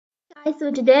Hi,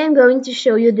 so today I'm going to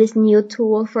show you this new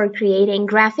tool for creating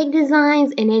graphic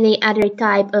designs and any other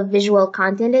type of visual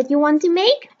content that you want to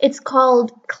make. It's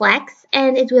called Klex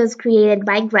and it was created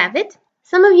by Gravit.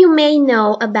 Some of you may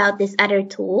know about this other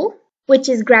tool, which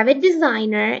is Gravit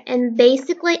Designer, and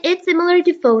basically it's similar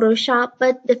to Photoshop,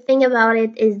 but the thing about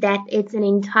it is that it's an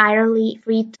entirely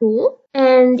free tool.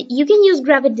 And you can use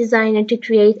Gravit Designer to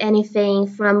create anything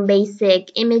from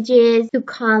basic images to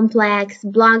complex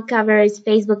blog covers,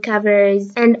 Facebook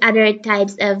covers, and other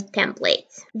types of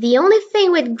templates. The only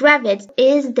thing with Gravit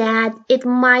is that it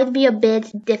might be a bit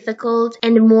difficult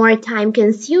and more time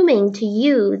consuming to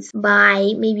use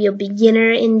by maybe a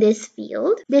beginner in this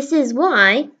field. This is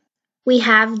why we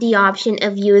have the option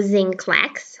of using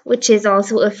Klex, which is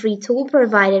also a free tool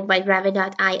provided by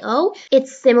Gravit.io.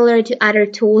 It's similar to other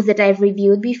tools that I've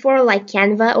reviewed before, like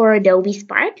Canva or Adobe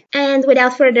Spark. And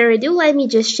without further ado, let me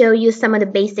just show you some of the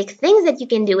basic things that you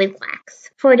can do with Klex.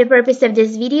 For the purpose of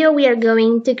this video, we are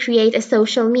going to create a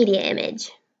social media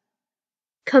image.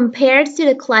 Compared to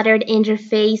the cluttered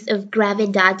interface of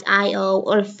Gravit.io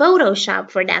or Photoshop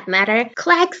for that matter,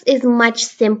 Klex is much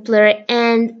simpler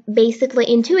and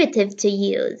basically intuitive to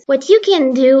use. What you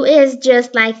can do is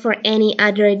just like for any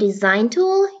other design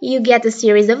tool, you get a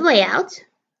series of layouts.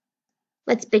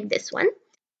 Let's pick this one.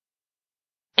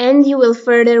 And you will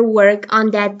further work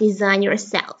on that design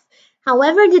yourself.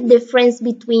 However, the difference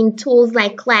between tools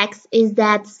like Klex is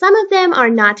that some of them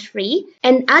are not free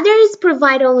and others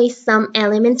provide only some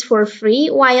elements for free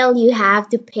while you have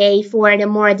to pay for the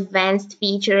more advanced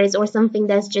features or something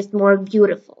that's just more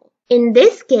beautiful. In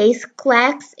this case,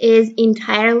 Klex is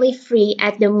entirely free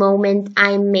at the moment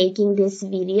I'm making this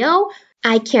video.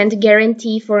 I can't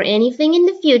guarantee for anything in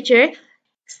the future.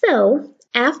 So,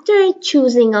 after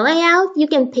choosing a layout, you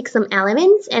can pick some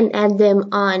elements and add them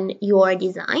on your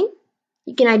design.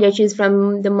 You can either choose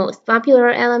from the most popular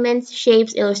elements,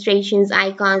 shapes, illustrations,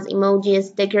 icons, emojis,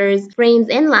 stickers, frames,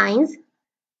 and lines.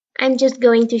 I'm just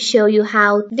going to show you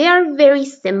how they are very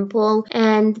simple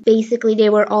and basically they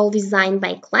were all designed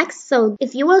by Klex. So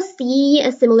if you will see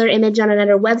a similar image on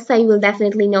another website, you will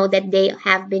definitely know that they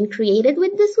have been created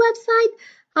with this website.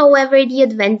 However, the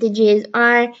advantages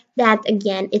are that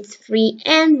again, it's free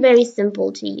and very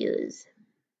simple to use.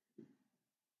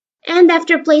 And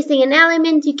after placing an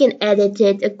element, you can edit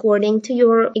it according to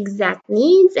your exact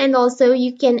needs, and also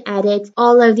you can edit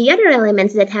all of the other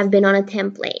elements that have been on a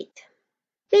template.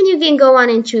 Then you can go on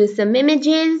and choose some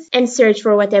images and search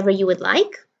for whatever you would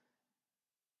like.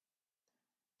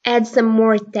 Add some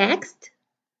more text.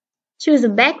 Choose a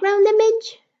background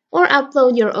image or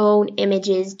upload your own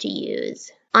images to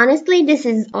use. Honestly, this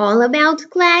is all about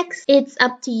Klex. It's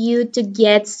up to you to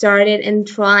get started and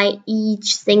try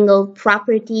each single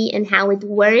property and how it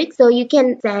works so you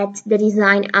can set the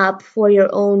design up for your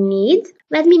own needs.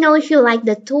 Let me know if you like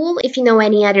the tool, if you know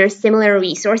any other similar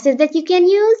resources that you can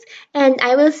use, and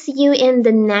I will see you in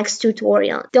the next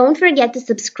tutorial. Don't forget to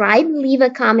subscribe, leave a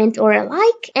comment or a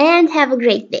like, and have a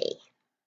great day.